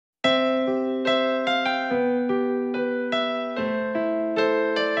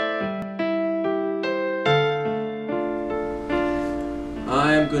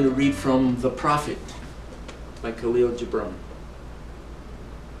going to read from The Prophet by Khalil Gibran.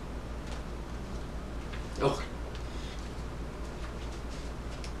 Oh.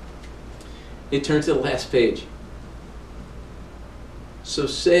 It turns to the last page. So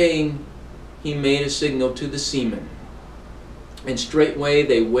saying, he made a signal to the seamen, and straightway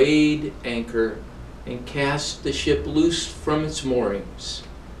they weighed anchor and cast the ship loose from its moorings,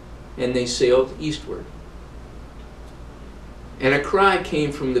 and they sailed eastward. And a cry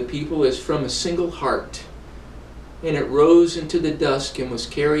came from the people as from a single heart, and it rose into the dusk and was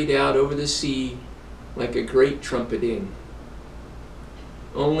carried out over the sea like a great trumpeting.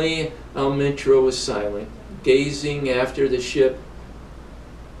 Only Al-Mitra was silent, gazing after the ship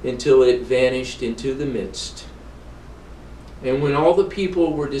until it vanished into the midst. And when all the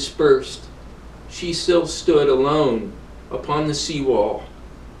people were dispersed, she still stood alone upon the seawall,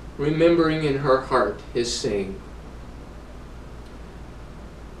 remembering in her heart his saying,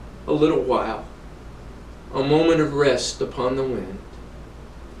 a little while, a moment of rest upon the wind,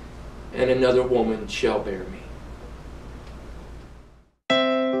 and another woman shall bear me.